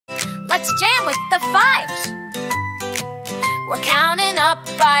let's jam with the fives. We're counting up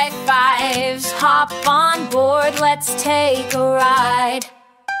by fives. Hop on board, let's take a ride.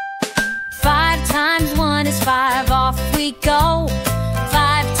 5 times 1 is 5, off we go.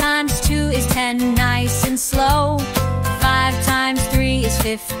 5 times 2 is 10, nice and slow. 5 times 3 is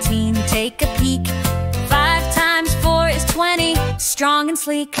 15, take a peek. 5 times 4 is 20, strong and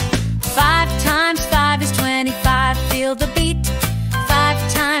sleek. 5 times 5 is 25, feel the beat.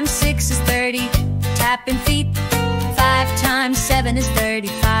 5 times 6 is 30, tapping feet. 5 times 7 is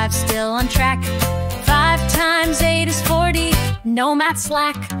 35, still on track. 5 times 8 is 40, no math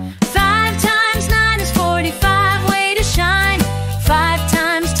slack. 5 times 9 is 45, way to shine. 5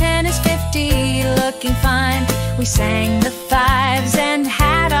 times 10 is 50, looking fine. We sang the fives and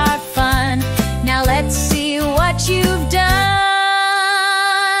had our fun. Now let's see what you've done.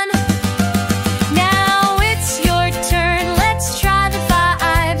 Now it's your turn, let's try the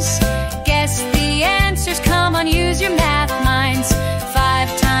fives. Guess the answers, come on, use your math minds.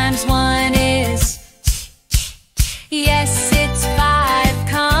 5 times 1 is, yes, it's 5,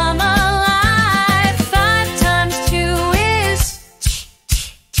 come alive. 5 times 2 is,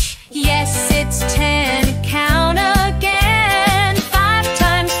 yes, it's 10, count again. 5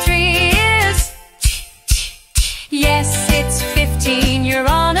 times 3 is, yes, it's 15, you're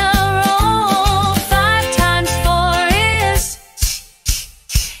on a roll. 5 times 4 is,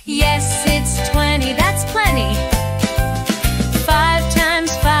 yes, it's 20, that's plenty. 5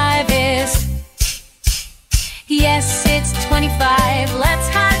 times 5 is, yes, it's 25, let's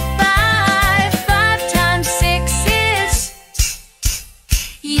high five. 5 times 6 is,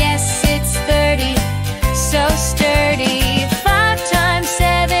 yes, it's 30, so sturdy. 5 times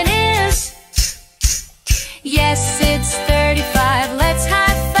 7 is, yes, it's 35, let's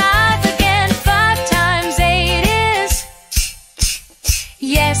high five again. 5 times 8 is,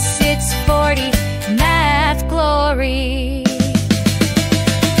 yes, it's 40, math glory.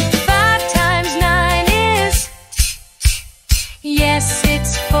 5 times 9 is, yes,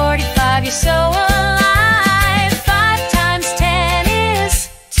 it's 45, you're so alive. 5 times 10 is,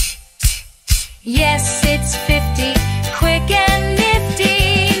 yes, it's 50, quick and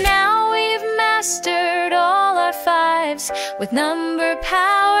nifty. Now we've mastered all our fives with number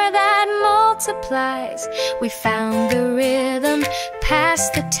power that multiplies. We found the rhythm,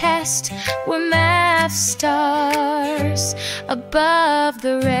 passed the test. We're math stars above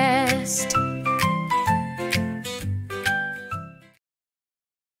the rest.